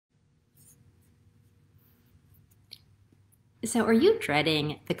So, are you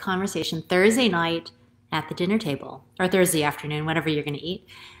dreading the conversation Thursday night at the dinner table or Thursday afternoon, whatever you're going to eat?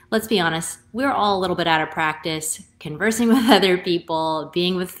 Let's be honest, we're all a little bit out of practice conversing with other people,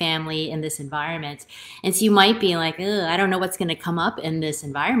 being with family in this environment. And so you might be like, ugh, I don't know what's going to come up in this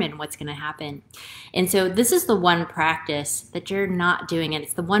environment, what's going to happen. And so this is the one practice that you're not doing it.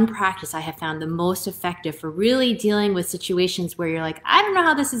 It's the one practice I have found the most effective for really dealing with situations where you're like, I don't know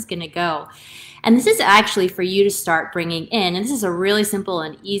how this is going to go. And this is actually for you to start bringing in, and this is a really simple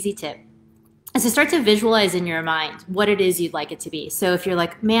and easy tip, is to start to visualize in your mind what it is you'd like it to be. So if you're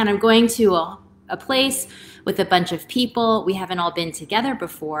like, man, I'm going to a place with a bunch of people, we haven't all been together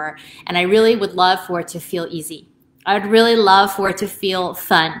before, and I really would love for it to feel easy. I would really love for it to feel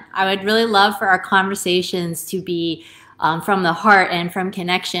fun. I would really love for our conversations to be from the heart and from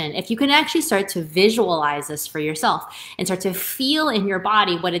connection. If you can actually start to visualize this for yourself and start to feel in your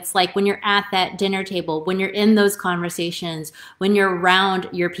body what it's like when you're at that dinner table, when you're in those conversations, when you're around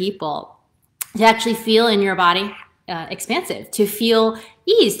your people, to actually feel in your body expansive, to feel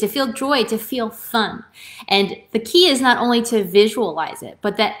ease, to feel joy, to feel fun. And the key is not only to visualize it,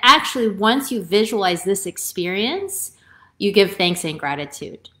 but that actually once you visualize this experience, you give thanks and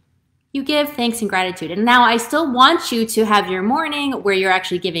gratitude. You give thanks and gratitude. And now I still want you to have your morning where you're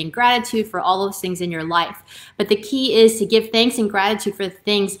actually giving gratitude for all those things in your life. But the key is to give thanks and gratitude for the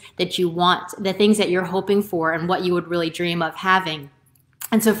things that you want, the things that you're hoping for and what you would really dream of having.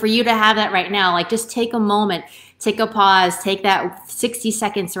 And so for you to have that right now, like just take a moment, take a pause, take that 60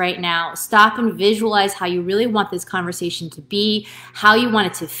 seconds right now, stop and visualize how you really want this conversation to be, how you want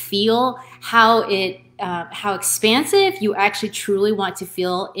it to feel, how expansive you actually truly want to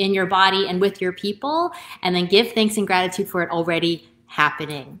feel in your body and with your people, and then give thanks and gratitude for it already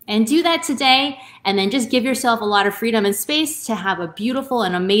happening. And do that today, and then just give yourself a lot of freedom and space to have a beautiful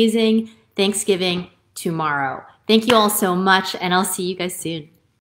and amazing Thanksgiving tomorrow. Thank you all so much, and I'll see you guys soon.